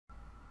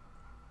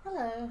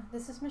Hello,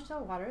 this is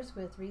Michelle Waters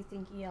with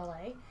Rethink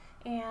ELA,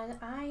 and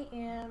I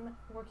am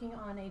working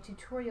on a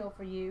tutorial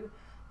for you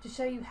to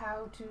show you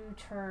how to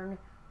turn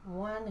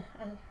one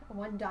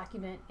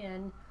document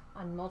in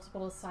on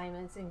multiple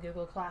assignments in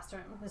Google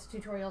Classroom. This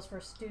tutorial is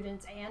for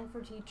students and for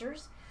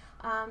teachers.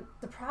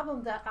 The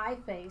problem that I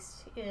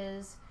faced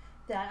is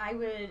that I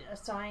would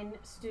assign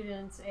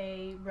students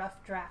a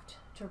rough draft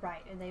to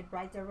write, and they'd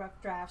write their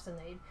rough drafts and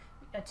they'd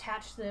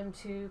attach them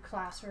to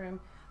Classroom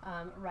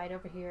right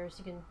over here, as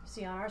you can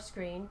see on our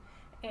screen,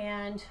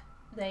 and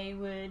they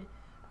would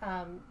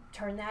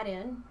turn that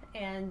in,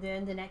 and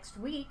then the next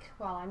week,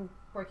 while I'm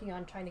working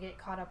on trying to get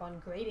caught up on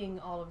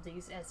grading all of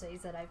these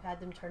essays that I've had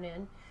them turn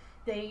in,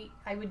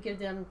 I would give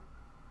them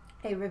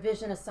a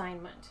revision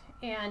assignment,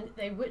 and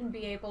they wouldn't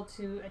be able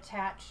to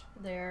attach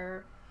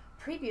their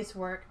previous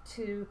work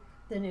to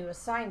the new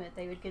assignment.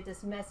 They would get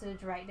this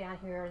message right down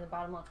here in the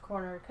bottom left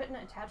corner: couldn't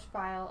attach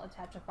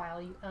a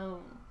file you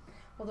own.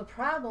 Well, the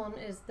problem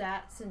is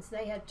that since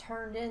they had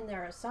turned in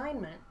their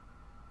assignment,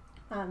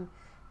 I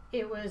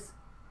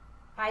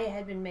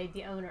had been made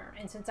the owner,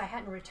 and since I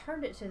hadn't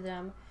returned it to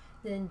them,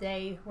 then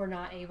they were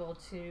not able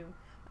to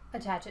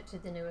attach it to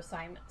the new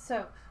assignment.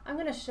 So I'm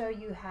going to show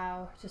you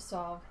how to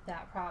solve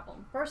that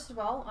problem. First of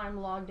all, I'm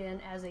logged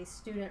in as a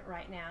student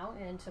right now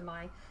into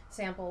my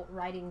sample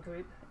writing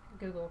group,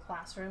 Google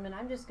Classroom, and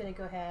I'm just going to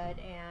go ahead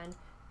and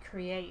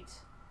create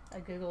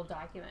a Google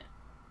document.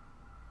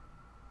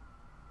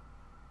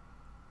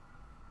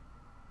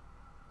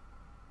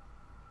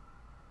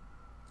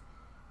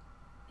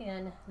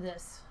 In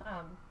this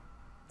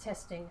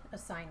testing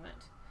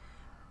assignment.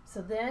 So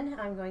then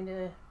I'm going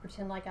to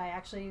pretend like I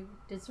actually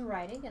did some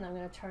writing, and I'm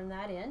going to turn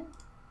that in.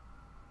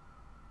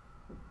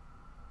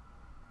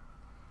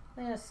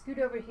 I'm going to scoot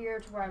over here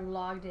to where I'm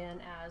logged in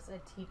as a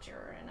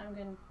teacher, and I'm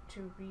going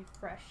to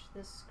refresh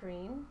this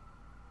screen.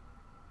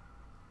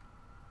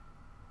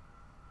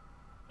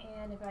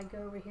 And if I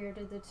go over here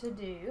to the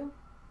to-do,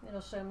 it'll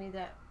show me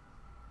that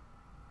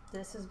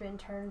this has been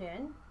turned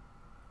in.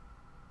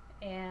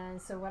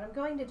 And so what I'm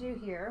going to do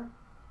here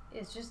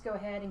is just go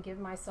ahead and give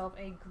myself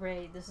a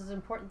grade. This is an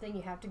important thing.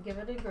 You have to give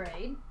it a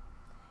grade,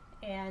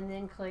 and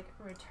then click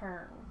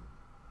return.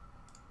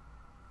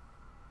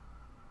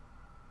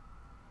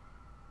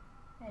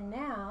 And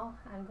now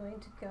I'm going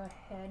to go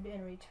ahead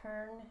and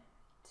return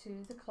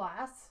to the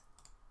class,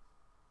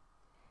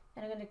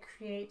 and I'm going to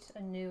create a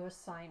new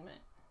assignment.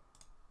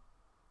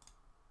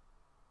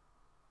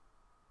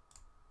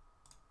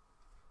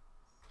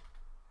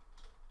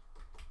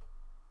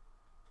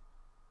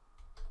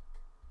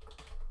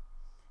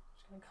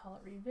 I'm going to call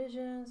it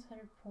revisions,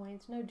 100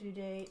 points, no due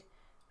date,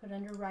 put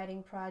under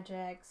writing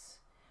projects.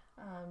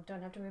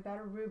 Don't have to worry about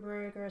a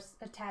rubric or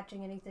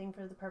attaching anything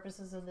for the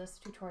purposes of this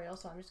tutorial,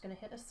 so I'm just going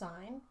to hit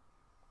assign.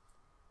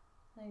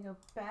 Then go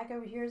back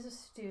over here as a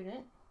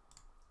student,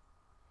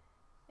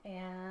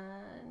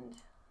 and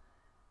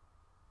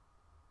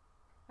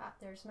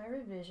there's my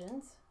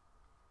revisions.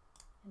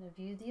 I'm going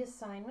to view the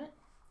assignment,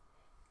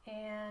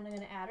 and I'm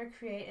going to add or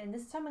create, and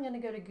this time I'm going to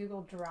go to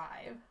Google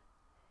Drive.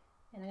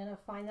 And I'm going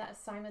to find that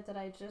assignment that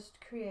I just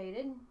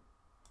created,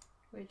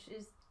 which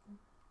is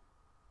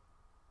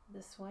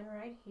this one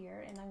right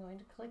here, and I'm going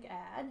to click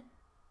add.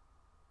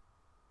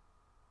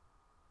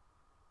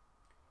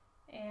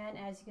 And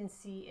as you can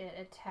see, it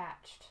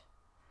attached.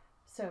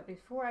 So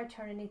before I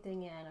turn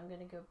anything in, I'm going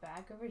to go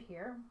back over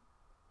here,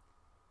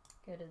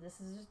 go to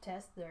this is a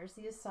test, there's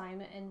the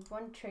assignment, and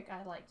one trick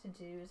I like to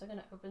do is I'm going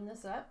to open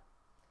this up.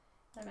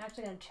 I'm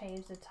actually going to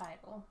change the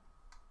title.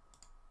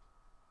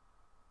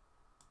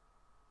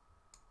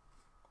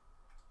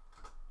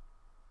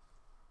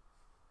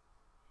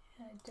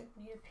 I don't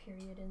need a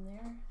period in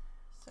there,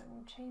 so I'm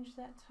going to change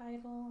that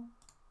title.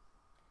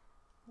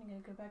 I'm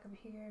going to go back over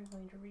here, I'm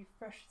going to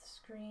refresh the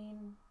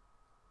screen.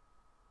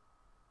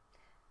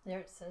 There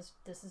it says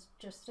this is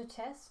just a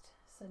test,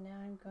 so now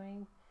I'm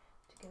going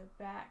to go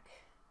back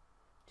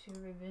to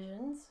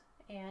revisions,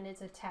 and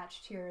it's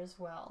attached here as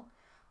well.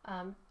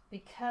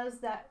 Because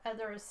that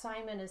other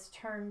assignment is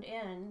turned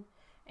in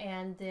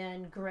and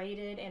then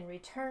graded and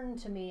returned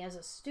to me as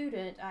a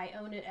student, I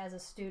own it as a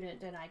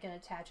student, and I can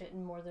attach it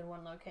in more than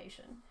one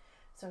location.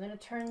 So I'm going to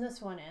turn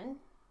this one in.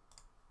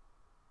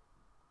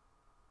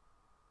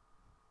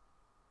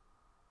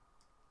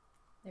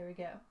 There we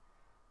go.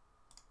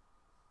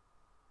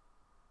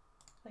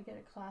 If I go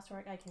to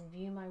classwork, I can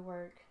view my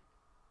work.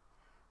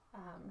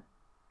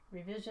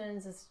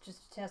 Revisions is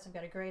just a test. I've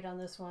got a grade on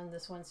this one.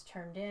 This one's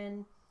turned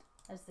in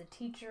as the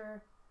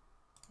teacher.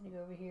 I'm going to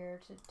go over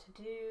here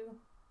to do.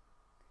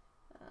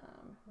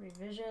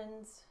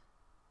 Revisions.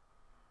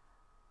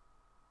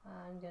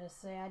 I'm going to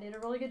say I did a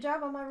really good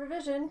job on my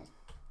revision.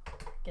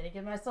 Going to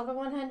give myself a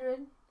 100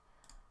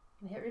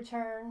 and hit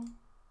return.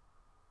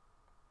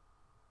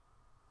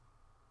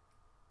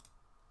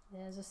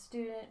 Then as a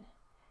student,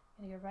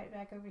 I'm going to go right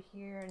back over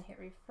here and hit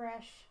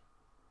refresh.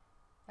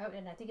 Oh,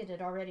 and I think it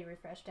had already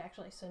refreshed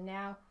actually. So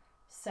now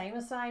same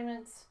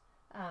assignments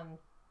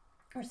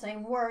or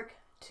same work,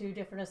 2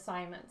 different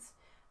assignments.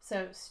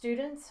 So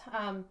students,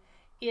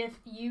 if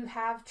you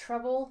have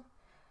trouble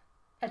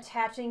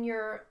attaching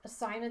your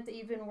assignment that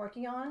you've been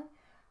working on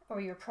or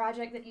your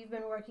project that you've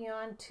been working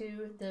on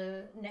to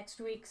the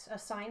next week's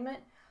assignment,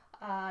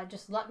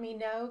 just let me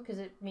know, because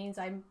it means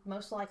I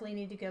most likely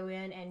need to go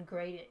in and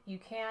grade it. You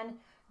can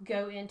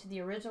go into the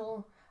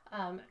original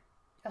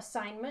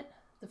assignment,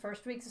 the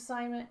first week's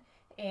assignment,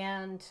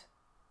 and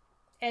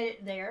edit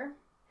there,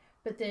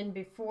 but then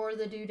before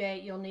the due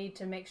date you'll need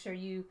to make sure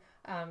you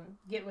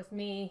get with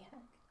me.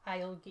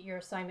 I'll get your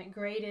assignment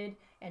graded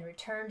and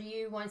return to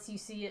you. Once you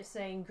see it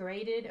saying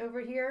graded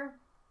over here,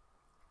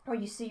 or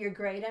you see your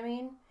grade,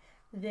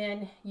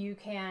 then you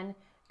can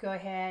go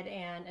ahead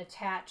and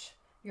attach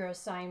your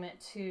assignment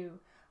to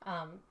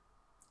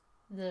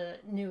the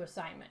new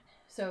assignment.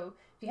 So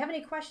if you have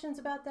any questions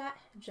about that,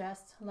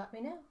 just let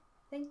me know.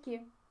 Thank you.